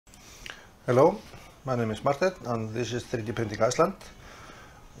Hello, my name is Martin and this is 3D Printing Iceland.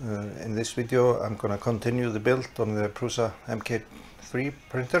 In this video I'm going to continue the build on the Prusa MK3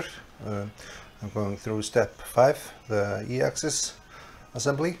 printer. I'm going through step 5, the E-axis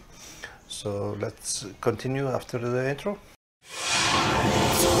assembly. So let's continue after the intro.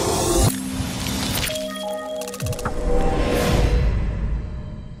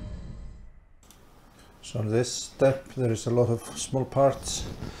 So in this step there is a lot of small parts,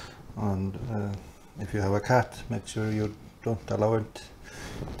 and if you have a cat, make sure you don't allow it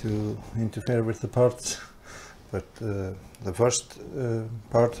to interfere with the parts. But the first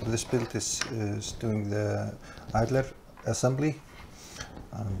part of this build is doing the idler assembly,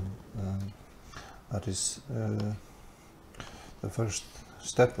 and that is the first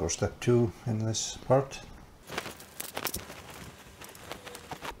step, or step 2 in this part.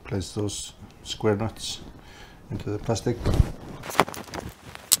 Place those square nuts into the plastic,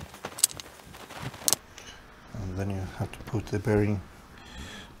 and then you have to put the bearing.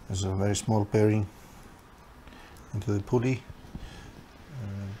 There's a very small bearing into the pulley.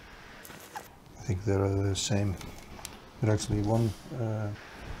 I think they are the same. There's actually one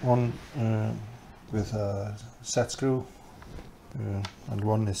with a set screw and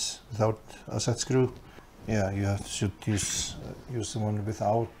one is without a set screw. Yeah, you should use the one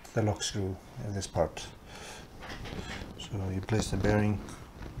without the lock screw in this part. So you place the bearing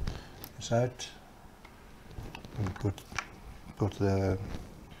inside and put the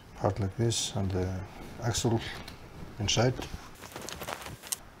part like this and the axle inside.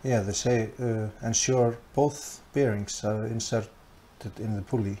 Yeah, they say ensure both bearings are inserted in the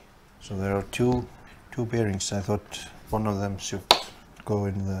pulley. So there are two bearings. I thought one of them should go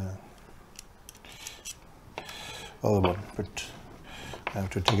in the other one, but I have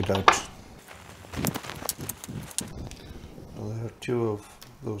to take it out. So there are two of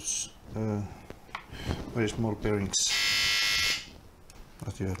those very small bearings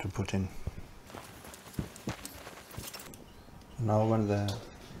that you have to put in. Now when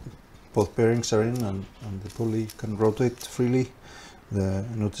both bearings are in and the pulley can rotate freely,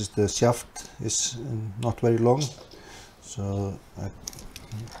 notice the shaft is not very long, so I'm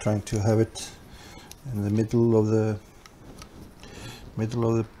trying to have it in the middle of the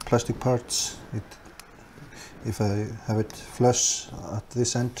plastic parts. If I have it flush at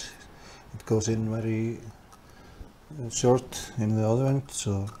this end, it goes in very short in the other end,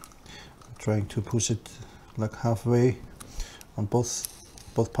 so I'm trying to push it like halfway on both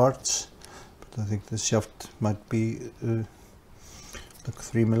parts. But I think the shaft might be like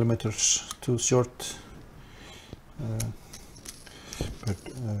 3 millimeters too short, but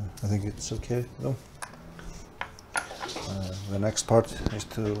I think it's okay though. The next part is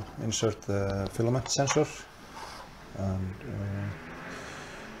to insert the filament sensor, and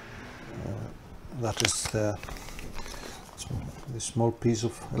that is this small piece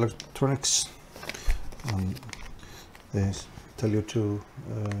of electronics, and they tell you to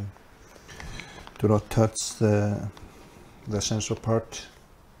do not touch the sensor part,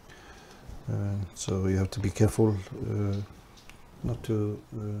 so you have to be careful not to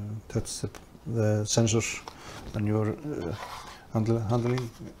touch the sensors when you're handling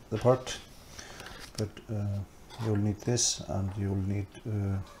the part. But you'll need this, and you'll need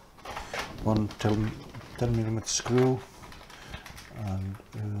one 10mm screw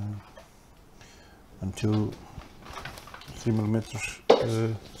and two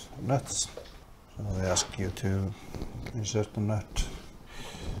 3mm nuts. So they ask you to insert the nut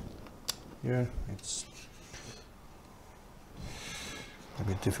here. It's a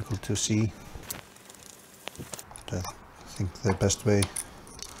bit difficult to see, but I think the best way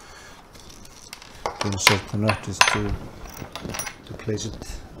to insert the nut is to place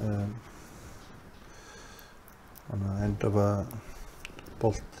it on the end of a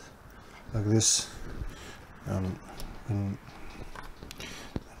bolt like this, and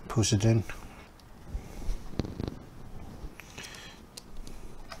push it in.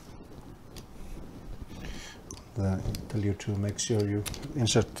 They tell you to make sure you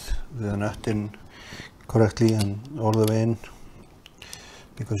insert the nut in correctly and all the way in,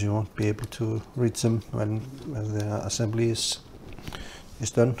 because you won't be able to reach them when the assembly is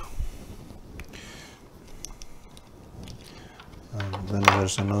done. And then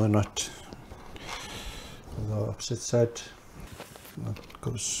there's another nut on the opposite side that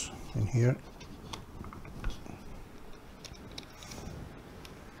goes in here.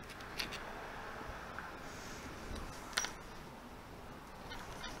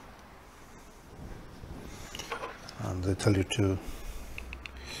 And they tell you to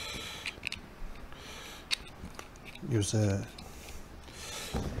use a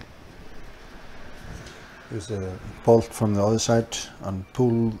use a bolt from the other side and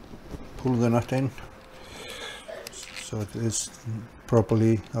pull the nut in so it is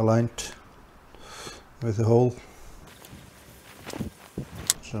properly aligned with the hole.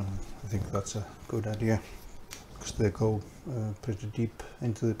 So I think that's a good idea because they go pretty deep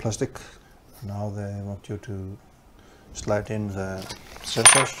into the plastic. Now they want you to slide in the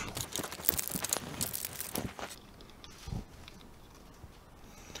sensors.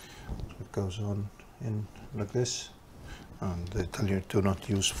 So it goes on in like this, and they tell you to not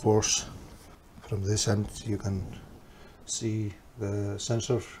use force. From this end you can see the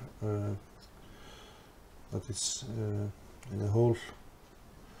sensor that is in the hole.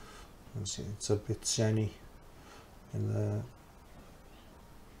 You can see it's a bit shiny in the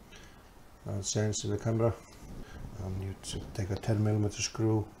it shines in the camera, and you should take a 10mm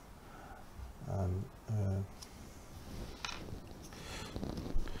screw and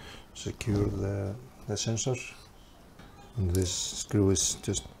secure the sensor, and this screw is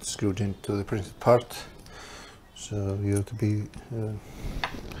just screwed into the printed part, so you have to be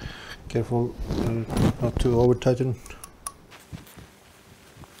careful not to over tighten.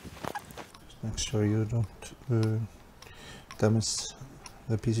 Just make sure you don't damage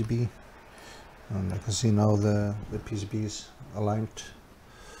the PCB. And I can see now the PCB is aligned,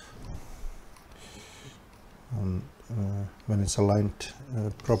 and when it's aligned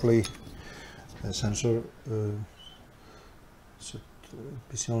properly, the sensor should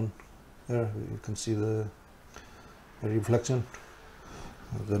be shown there. You can see the reflection.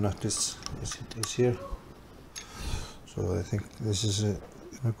 The nut is here, so I think this is in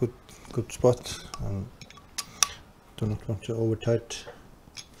a good spot, and do not want to over tight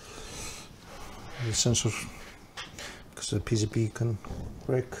the sensor because the PCB can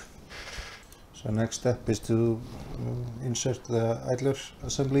break. So next step is to insert the idler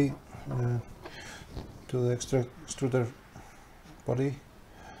assembly to the extruder body,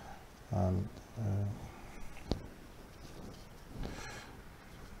 and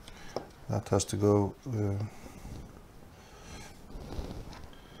that has to go in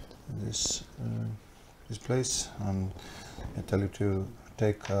this place, and I tell you to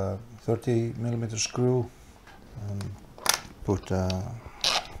take a 30mm screw and put the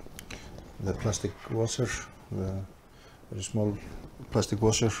plastic washer, the very small plastic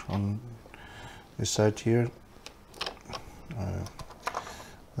washer on this side here.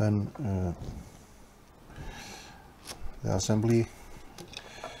 Then the assembly,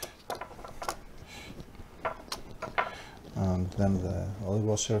 and then the other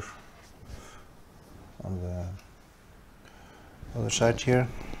washer on the other side here.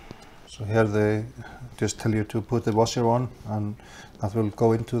 So here they just tell you to put the washer on, and that will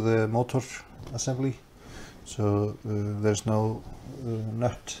go into the motor assembly. So there's no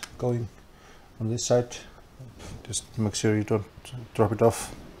nut going on this side. Just make sure you don't drop it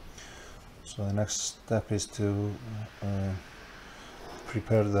off. So the next step is to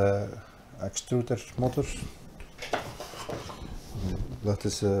prepare the extruder motor. That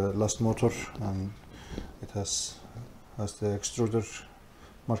is the last motor, and it has the extruder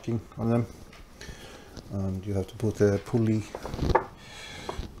marking on them, and you have to put a pulley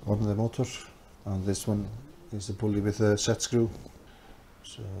on the motor, and this one is the pulley with a set screw.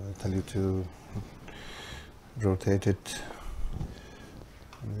 So I tell you to rotate it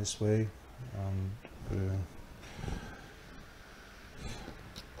in this way and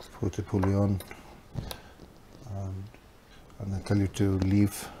put the pulley on, and I tell you to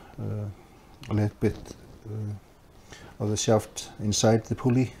leave a little bit of the shaft inside the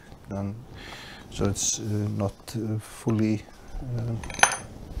pulley, and so it's not fully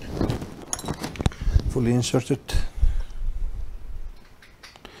inserted.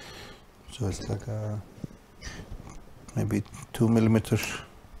 So it's like a maybe 2mm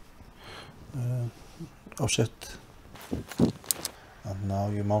offset. And now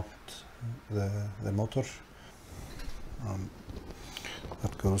you mount the motor.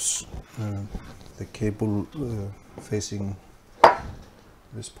 That goes the cable facing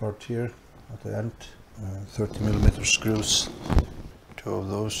this part here at the end. 30mm screws, 2 of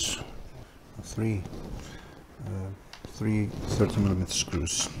those, 3 30mm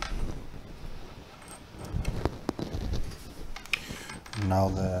screws. Now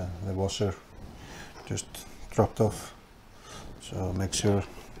the washer just dropped off, so make sure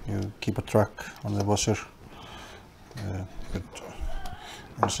you keep a track on the washer. You could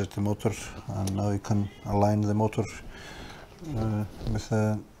insert the motor, and now you can align the motor with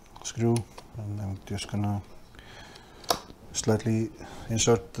the screw, and I'm just gonna slightly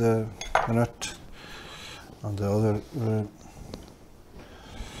insert the nut on the other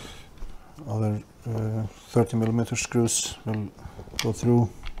other 30mm screws will go through.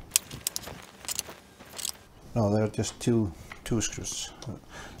 No, there are just two screws.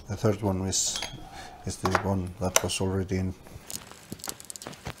 The third one is the one that was already in.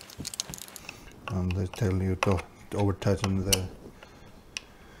 And they tell you to over tighten the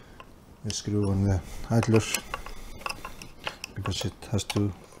screw on the idler because it has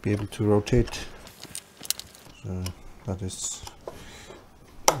to be able to rotate. So that is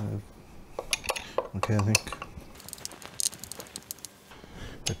okay, I think.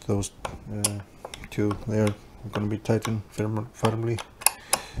 But those two, they are going to be tightened firmly.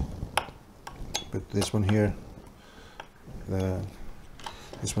 But this one here,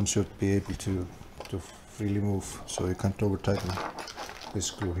 this one should be able to freely move, so you can't over tighten this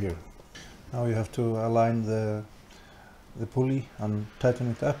screw here. Now you have to align the pulley and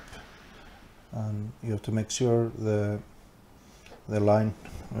tighten it up, and you have to make sure the line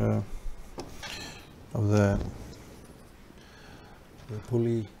of the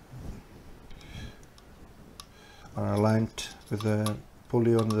pulley are aligned with the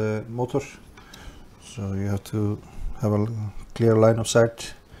pulley on the motor. So you have to have a clear line of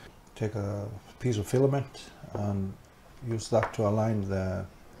sight. Take a piece of filament and use that to align the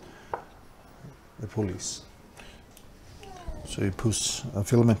pulleys. So you push a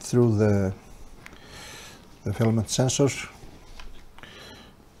filament through the filament sensor,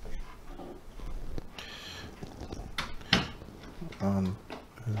 and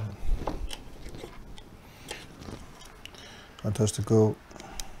it has to go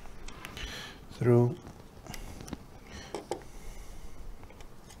through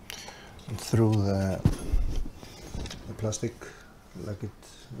the plastic like it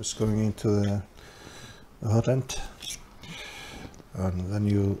was going into the hot end, and then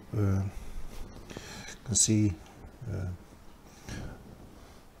you can see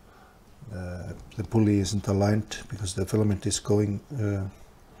the pulley isn't aligned because the filament is going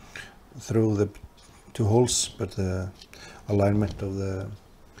through the two holes, but the alignment of the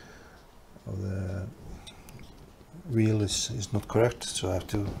wheel is not correct, so I have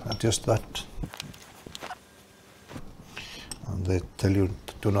to adjust that. And they tell you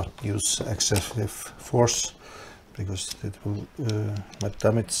do not use excessive force because it will might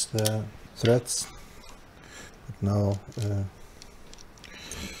damage the threads. But now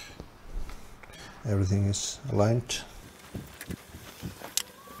everything is aligned.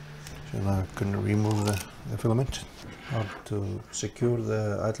 So now I can remove the filament. Now to secure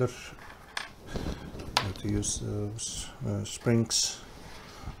the idler, I have to use those springs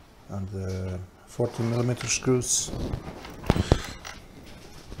and the 40mm screws.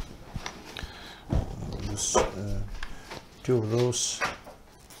 I'll use two of those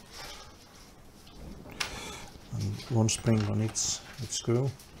and one spring on each screw,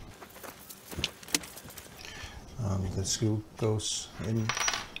 and the screw goes in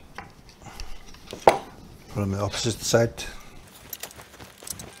from the opposite side.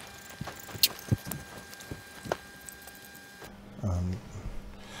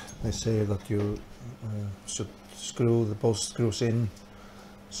 They say that you should screw both screws in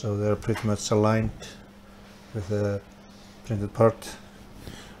so they're pretty much aligned with the printed part.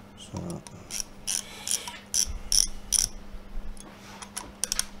 So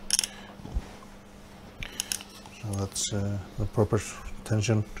that's the proper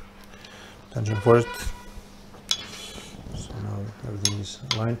tension for it. So now everything is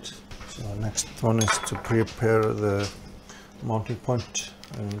aligned. So the next one is to prepare the mounting point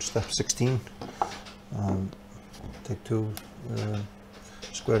in step 16. Take two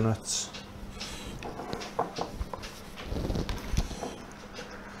square nuts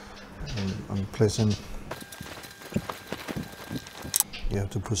and place in. You have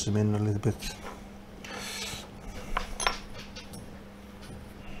to push them in a little bit.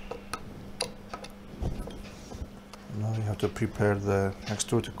 Now you have to prepare the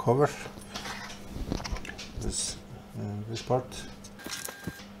extruded cover, this part,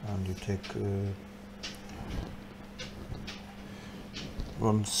 and you take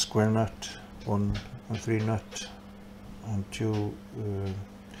one square nut, one 3 nut, and two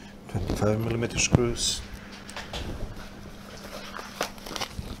 25mm screws.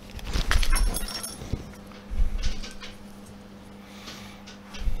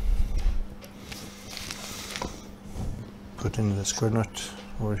 Put in the square nut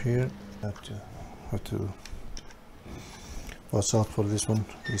over here. Have to watch out for this one.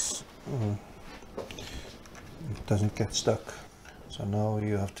 It doesn't get stuck. So now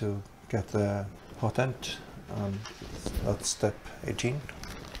you have to get the hot end, and that's step 18.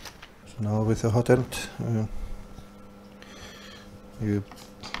 So now with the hot end, you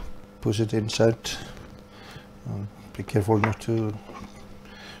push it inside. Be careful not to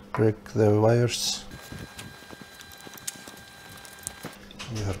break the wires.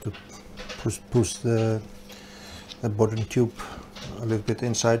 You have to push the bottom tube a little bit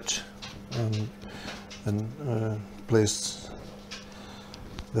inside and then place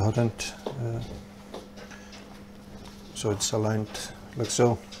the hot end so it's aligned like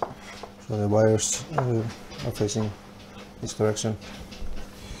so. So the wires are facing this direction,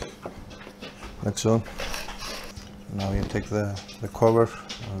 like so. Now you take the cover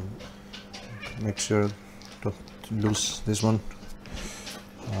and make sure don't lose this one.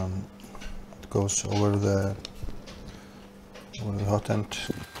 It goes over the hot end.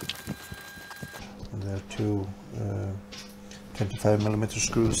 And there are two 25mm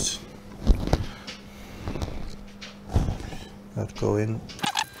screws that go in.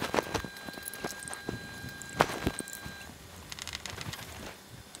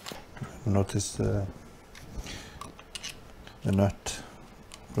 Notice the nut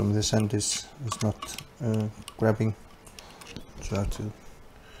from this end is not grabbing, so I have to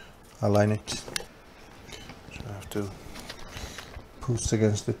align it. So I have to push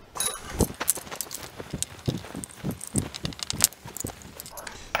against it.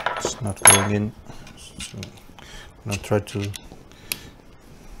 It's not going in, so I'm going to try to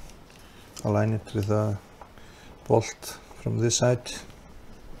align it with a bolt from this side.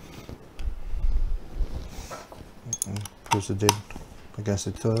 And push it in against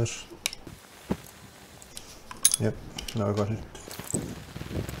the other. Yep, now I got it.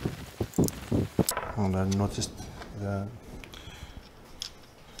 And I noticed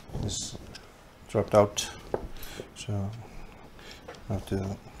this dropped out, so I have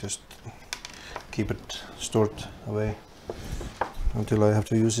to just keep it stored away until I have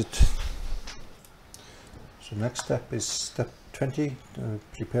to use it. So next step is step 20, to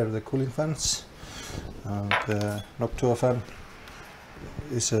prepare the cooling fans. And the Noctua fan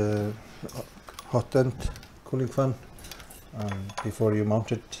is a hot end cooling fan, and before you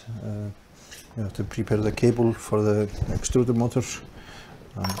mount it you have to prepare the cable for the extruder motor.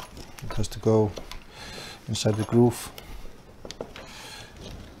 It has to go inside the groove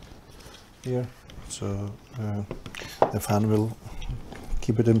here, so the fan will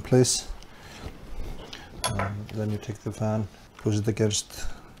keep it in place. Then you take the fan, push it against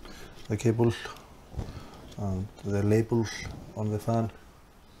the cable, and the label on the fan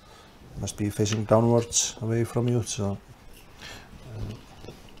must be facing downwards away from you, so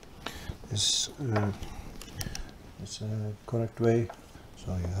this is a correct way.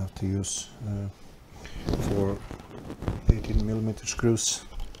 So you have to use 4 18mm screws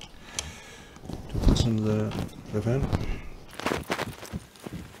to fasten the fan,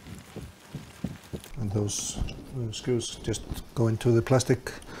 and those screws just go into the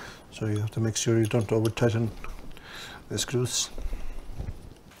plastic, so you have to make sure you don't over tighten the screws.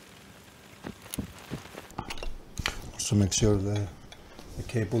 Also make sure the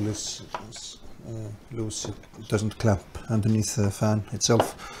cable is loose, it doesn't clamp underneath the fan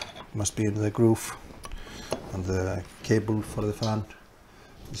itself, it must be in the groove, and the cable for the fan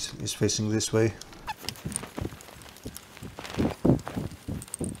is facing this way.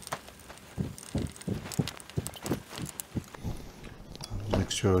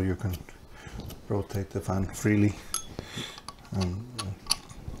 Make sure you can rotate the fan freely, and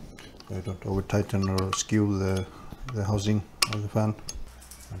so you don't over tighten or skew the housing of the fan.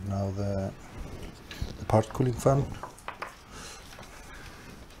 And now the part cooling fan,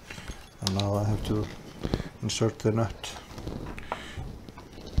 and now I have to insert the nut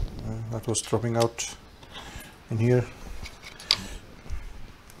that was dropping out in here,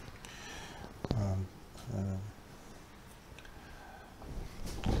 and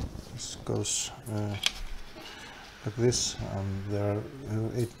this goes like this, and there are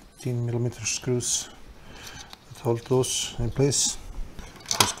 18mm screws that hold those in place.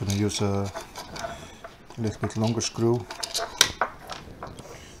 Just going to use a little bit longer screw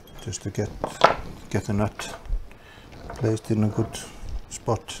just to get the nut placed in a good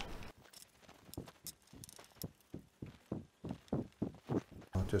spot.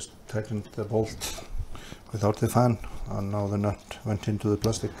 I just tightened the bolt without the fan, and now the nut went into the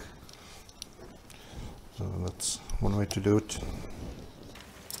plastic. So that's one way to do it.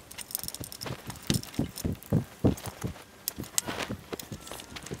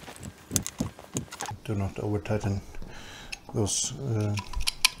 Do not over tighten those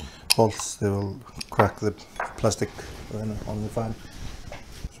bolts, they will crack the plastic on the fan.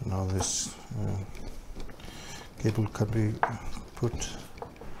 So now this cable can be put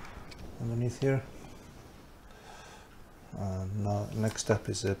underneath here, Now next step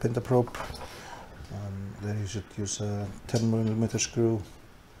is a pinda probe. Then you should use a 10mm screw,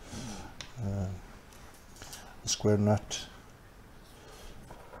 a square nut,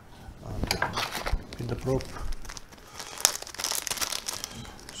 and a pinda probe.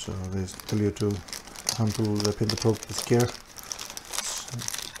 So they tell you to handle the pinda probe with care,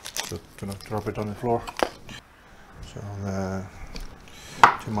 so do not drop it on the floor. So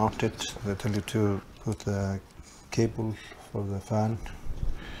to mount it, they tell you to put the cable for the fan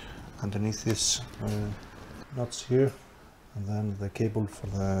underneath this nuts here, and then the cable for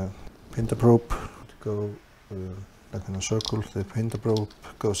the pinda probe to go like in a circle. The pinda probe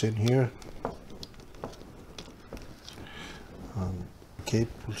goes in here, and the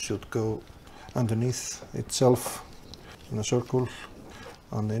cable should go underneath itself in a circle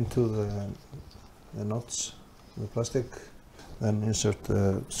and into the nuts, the plastic. Then insert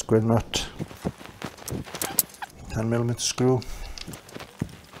the square nut, 10mm screw,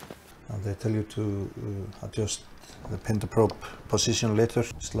 and they tell you to adjust the pinda probe position later.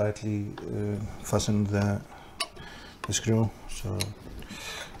 Slightly fasten the screw so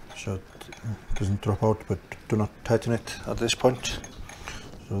it doesn't drop out, but do not tighten it at this point.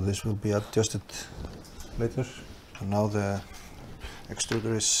 So this will be adjusted later. And now the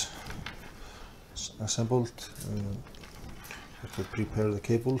extruder is assembled. You have to prepare the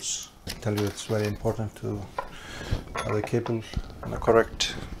cables. I tell you it's very important to have the cable in a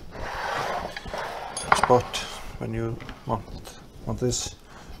correct spot when you want this.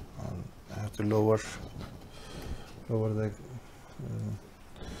 And I have to lower the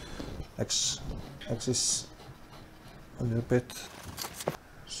axis a little bit.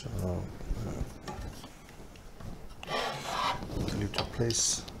 So I'll tell you to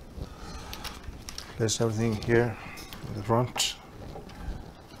place everything here in the front.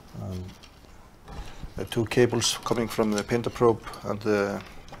 The two cables coming from the pinda probe and the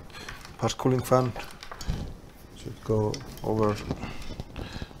part cooling fan should go over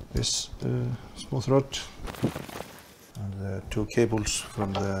this smooth rod, and the two cables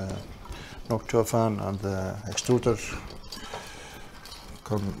from the noctua fan and the extruder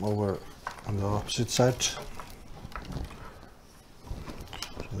come over on the opposite side. So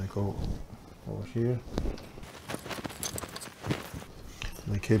they go over here.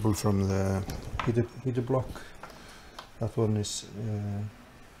 The cable from the heater block, that one is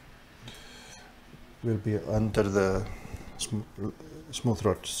will be under the smooth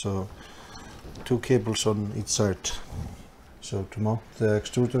rod, so two cables on each side. So to mount the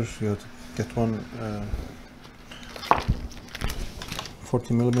extruder, you have to get one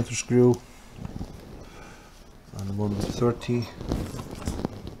 40mm screw and one 30mm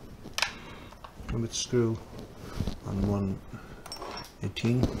screw and one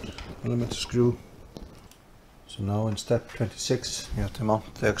 18mm screw. So now in step 26 you have to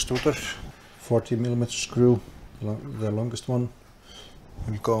mount the extruder. 40mm screw, the longest one,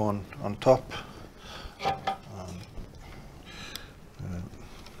 will go on top.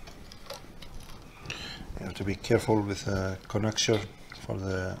 You have to be careful with the connection for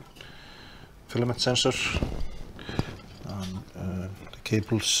the filament sensor. The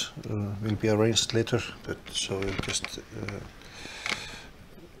cables will be arranged later, but so we'll just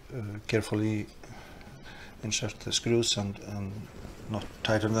carefully insert the screws and not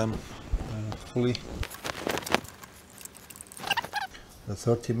tighten them fully. The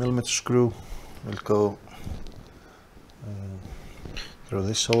 30mm screw will go through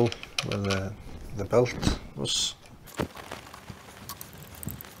this hole where the belt was.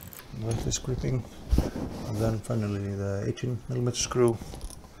 Belt is gripping, and then finally the 18mm screw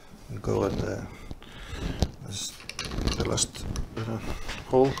will go at the last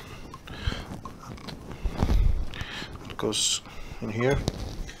hole. It goes in here.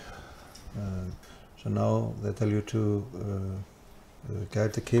 So now they tell you to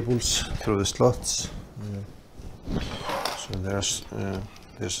guide the cables through the slots. So there's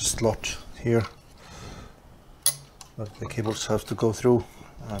a slot here that the cables have to go through,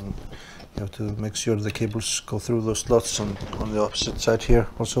 and you have to make sure the cables go through those slots on the opposite side here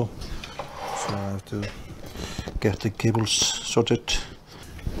also. So I have to get the cables sorted.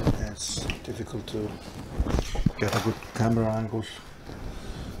 It's difficult to get a good camera angle,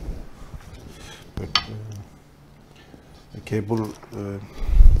 but the cable,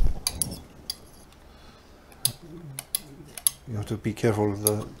 you have to be careful.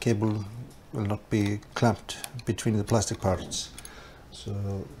 The cable will not be clamped between the plastic parts. So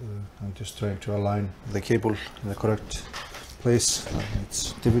I'm just trying to align the cable in the correct place.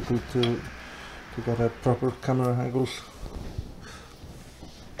 It's difficult to get a proper camera angle.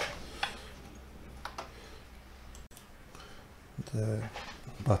 the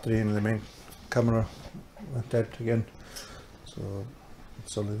battery in the main camera went dead again, so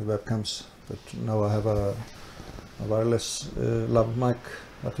it's only the webcams. But now I have a wireless lav mic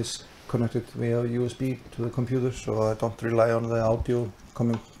that is connected via USB to the computer, so I don't rely on the audio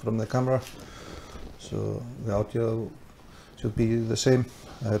coming from the camera. So the audio should be the same.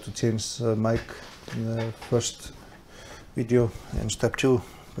 I had to change the mic in the first video in step 2,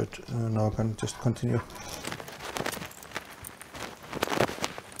 but now I can just continue.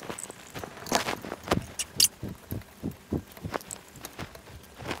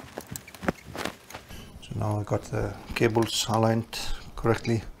 So now I got the cables aligned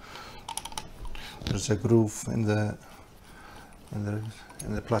correctly. There's a groove in the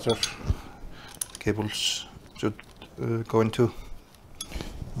platter cables should go into.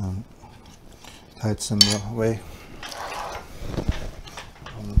 Tights them away.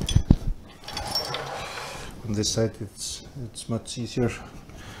 On this side it's much easier.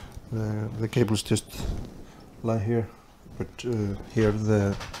 The cables just lie here, but here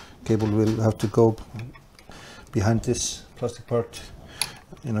the cable will have to go behind this plastic part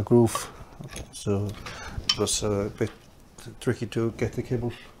in a groove. So it was a bit tricky to get the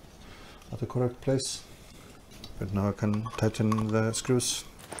cable at the correct place, but now I can tighten the screws.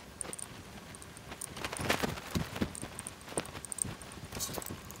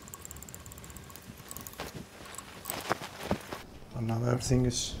 And now everything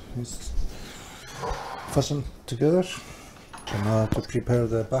is fastened together. So now I have to prepare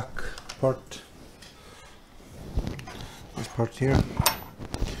the back part, this part here.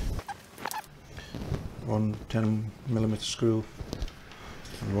 One 10mm screw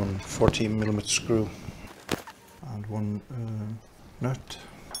and one 14mm screw and one nut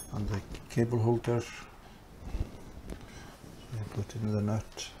and the cable holder. You put in the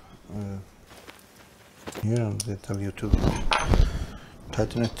nut here, and they tell you to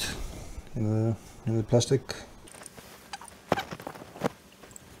tighten it in the plastic.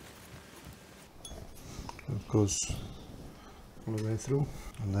 So it goes all the way through,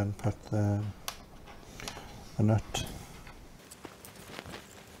 and then put the nut,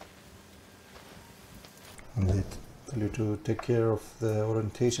 and they tell you to take care of the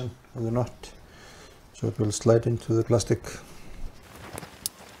orientation of the nut so it will slide into the plastic.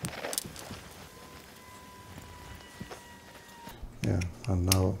 Yeah, and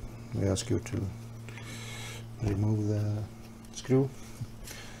now they ask you to remove the screw,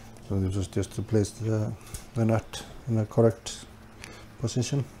 so this is just to place the nut in the correct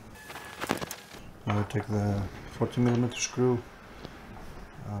position. Now I take the 40mm screw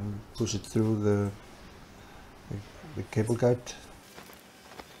and push it through the cable guide,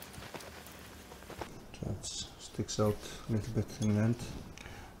 so it sticks out a little bit in the end.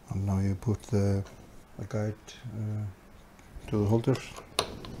 And now you put the guide to the holder.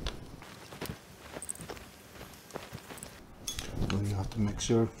 So you have to make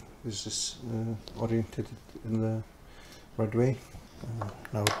sure this is oriented in the right way.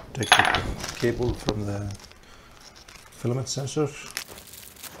 Now take the cable from the filament sensor.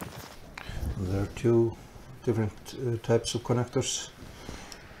 And there are two different types of connectors.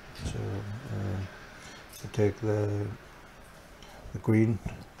 So you take the green,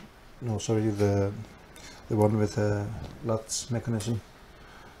 no sorry, the one with a latch mechanism,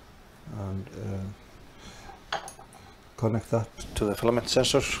 and connect that to the filament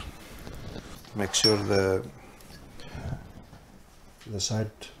sensor. Make sure the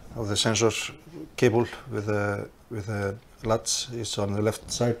side of the sensor cable with a latch is on the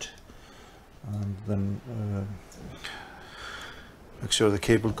left side, and then make sure the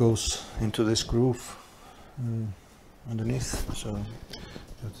cable goes into this groove underneath. So you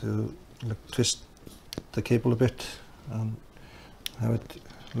have to twist the cable a bit and have it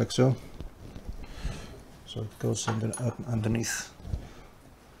like so, so it goes underneath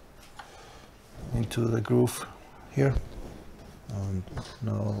into the groove here. And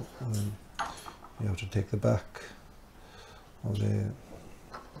now you have to take the back of the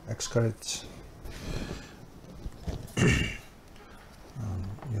X carriage and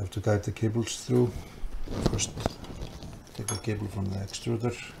you have to guide the cables through. First take the cable from the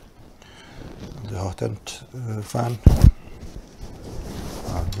extruder and the hot end fan,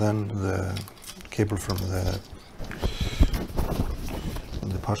 and then the cable from the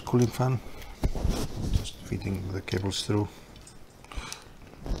part cooling fan, just feeding the cables through.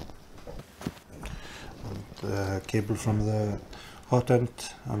 The cable from the hot end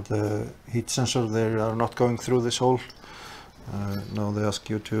and the heat sensor, they are not going through this hole. Now they ask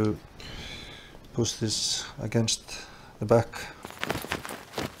you to push this against the back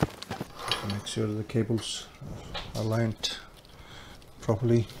to make sure the cables are aligned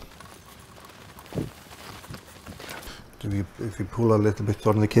properly. If you pull a little bit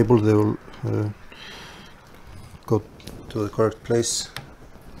on the cable, they will go to the correct place,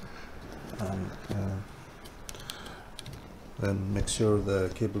 and then make sure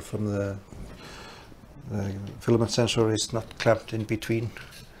the cable from the filament sensor is not clamped in between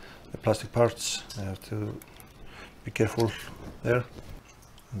the plastic parts. You have to be careful there.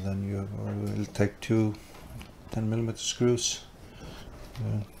 And then you will take two 10mm screws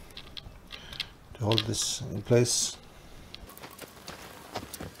to hold this in place.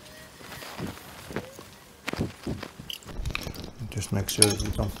 And just make sure that you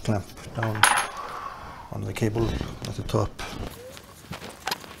don't clamp down on the cable at the top.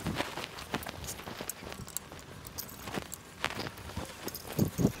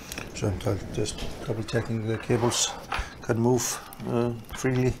 So I'm just double checking the cables can move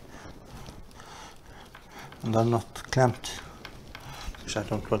freely and are not clamped, because I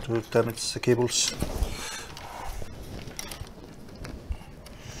don't want to damage the cables.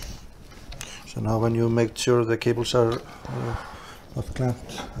 So now when you make sure the cables are not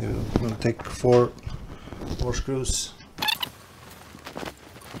clamped, you will take four screws.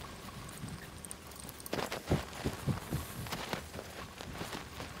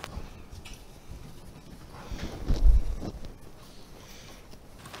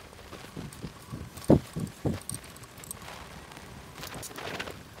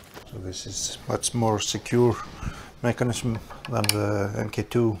 So this is much more secure mechanism than the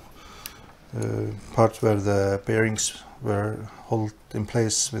MK2 part, where the bearings were held in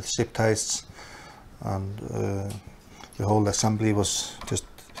place with zip ties, and the whole assembly was just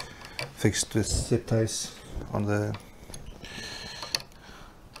fixed with zip ties on the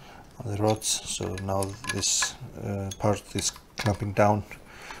rods. So now this part is clamping down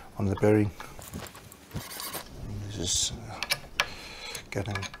on the bearing. This is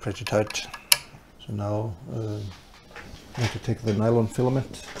getting pretty tight. So now you have to take the nylon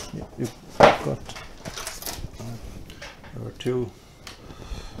filament you've got. There are two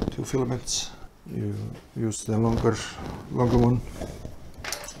filaments. You use the longer one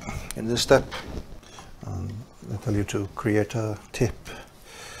in this step, and they tell you to create a tip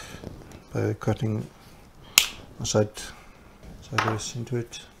by cutting a sideways into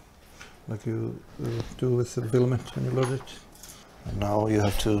it, like you do with the filament when you load it. And now you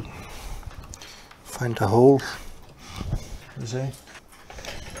have to find a hole, you say.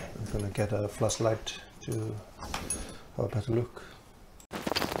 I'm gonna get a flashlight to have a better look.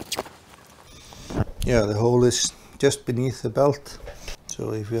 Yeah, the hole is just beneath the belt,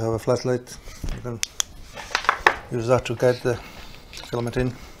 so if you have a flashlight, you can use that to guide the filament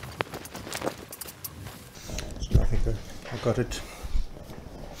in. So I think I got it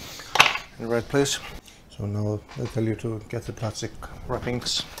in the right place. So now they tell you to get the plastic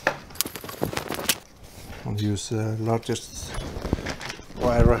wrappings and use the largest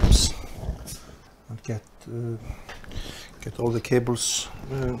wire wraps and get all the cables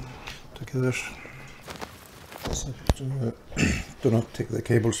together. So, do not take the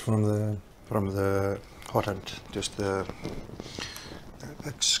cables from the hot end, just the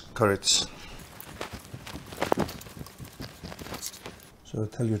X carrots. So I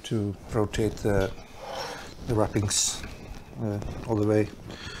tell you to rotate the wrappings all the way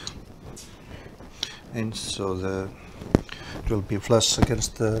in, so it will be flush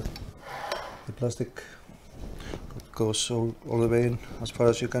against the plastic. It goes all the way in as far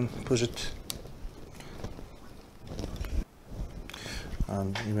as you can push it.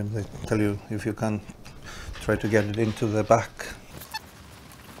 And even they tell you if you can try to get it into the back.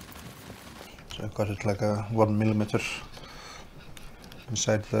 So I've got it like a 1mm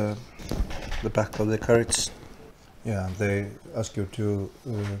inside the back of the carrots. Yeah, they ask you to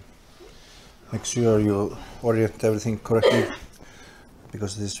make sure you orient everything correctly,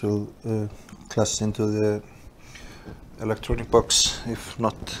 because this will clash into the electronic box if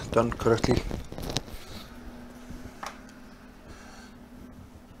not done correctly.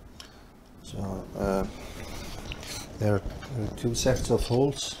 So there are two sets of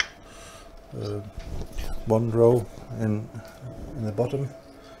holes, one row in the bottom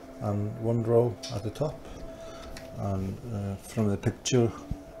and one row at the top, and from the picture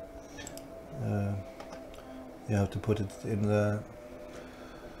you have to put it in the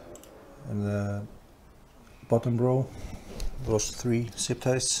bottom row, those three zip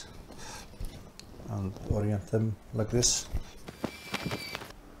ties, and orient them like this,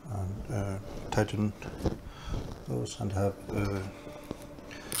 and tighten those, and have the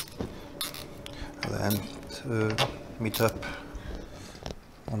end meet up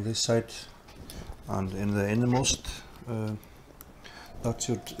on this side, and in the innermost that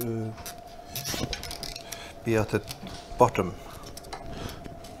should be at the bottom.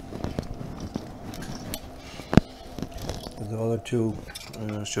 The other two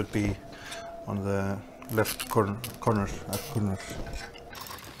should be on the left corner at corner.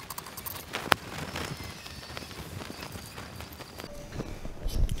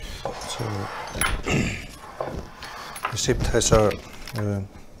 So the zip ties are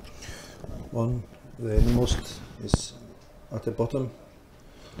one, the innermost is at the bottom,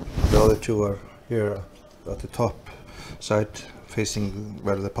 the other two are here at the top side, facing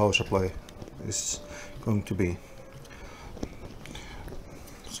where the power supply is going to be.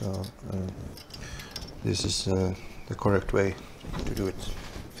 So this is the correct way to do it.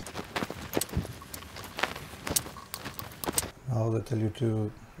 Now they tell you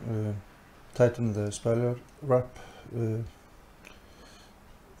to tighten the spoiler wrap and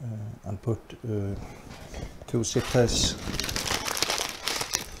put two zip ties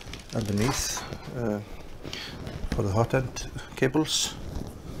underneath for the hot end cables.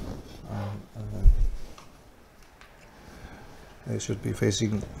 They should be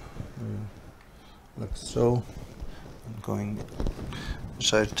facing like so, and going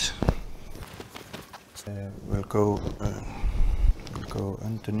inside. We'll go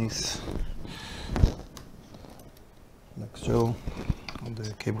underneath like so, and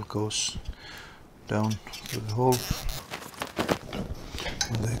the cable goes down through the hole.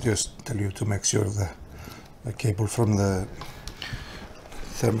 And they just tell you to make sure the cable from the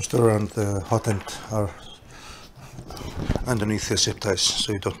thermistor and the hot end are underneath the zip ties,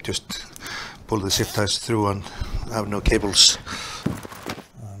 so you don't just pull the zip ties through and have no cables.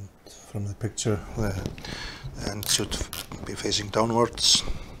 And from the picture, the end should be facing downwards,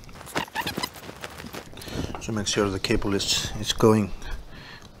 so make sure the cable is going.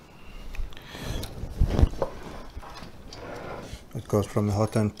 It goes from the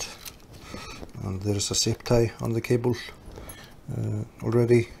hot end, and there is a zip tie on the cable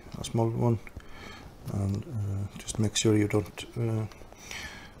already, a small one, and just make sure you don't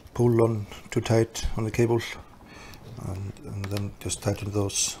pull on too tight on the cable, and then just tighten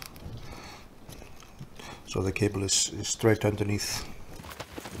those so the cable is straight underneath.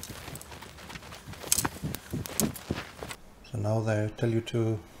 So now they tell you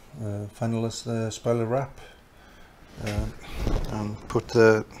to finalize the spoiler wrap and put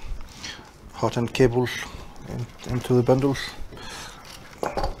the hot end cable into the bundle.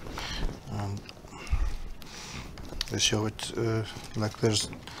 They show it like there's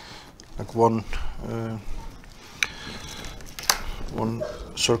like one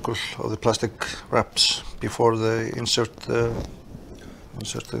circle of the plastic wraps before they insert the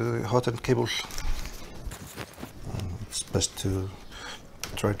hot end cable. It's best to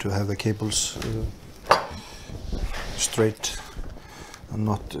try to have the cables straight and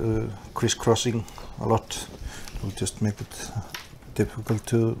not crisscrossing a lot. It will just make it difficult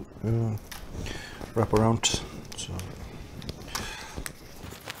to wrap around. So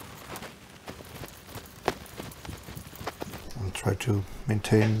and try to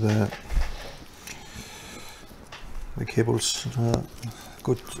maintain the cables in a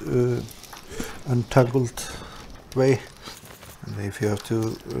good untangled way. And if you have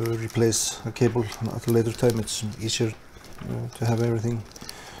to replace a cable at a later time, it's easier to have everything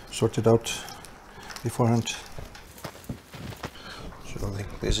sorted out beforehand. So I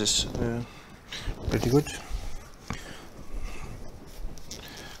think this is pretty good.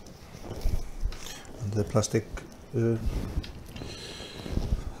 And the plastic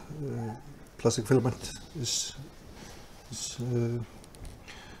filament is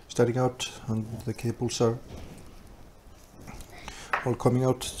starting out, and the cables are all coming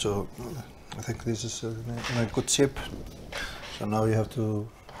out, so I think this is in a good shape. So now you have to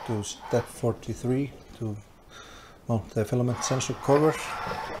do step 43 to mount the filament sensor cover,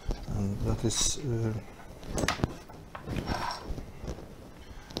 and that is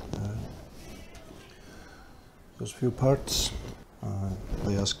those few parts.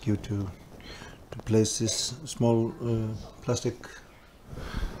 They ask you to place this small plastic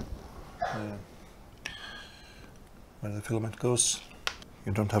where the filament goes.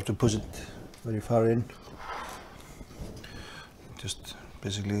 You don't have to push it very far in. Just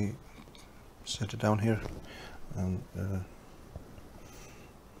basically set it down here and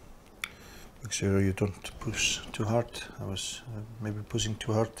make sure you don't push too hard. I was maybe pushing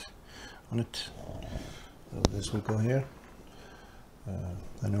too hard on it. So this will go here.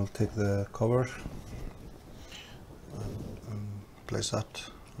 Then you'll take the cover and place that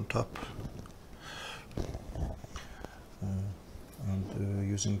on top. And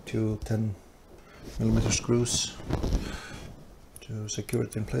using two 10mm screws, to secure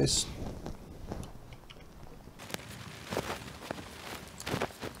it in place.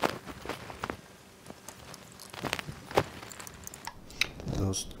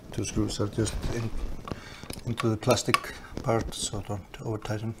 Those two screws are just into the plastic part, so don't over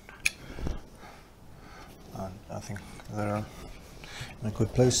tighten. And I think they're in a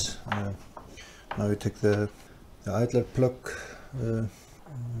good place. Now you take the idler plug and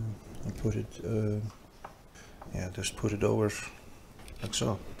put it, just put it over like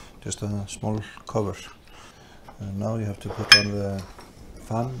so, just a small cover. And now you have to put on the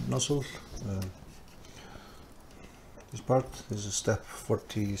fan nozzle. This part, this is step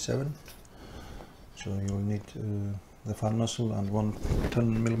 47. So you will need the fan nozzle and one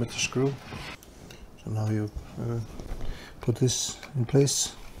 10mm screw. So now you put this in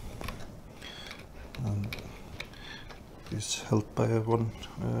place, and this is held by one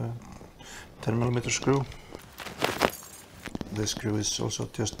 10mm screw. This screw is also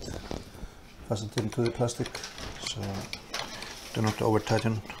just fastened into the plastic, so do not over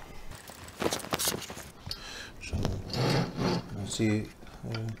tighten. So you can see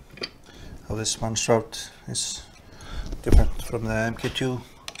how this fan shroud is different from the MK2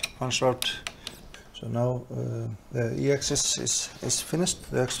 fan shroud. So now the E-axis is finished,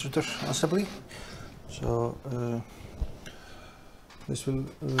 the extruder assembly. So this will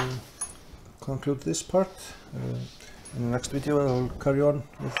conclude this part. In the next video I will carry on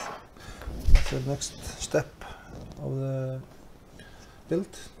with the next step of the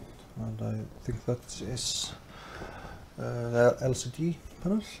build, and I think that is the LCD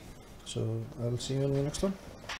panel. So I'll see you in the next one.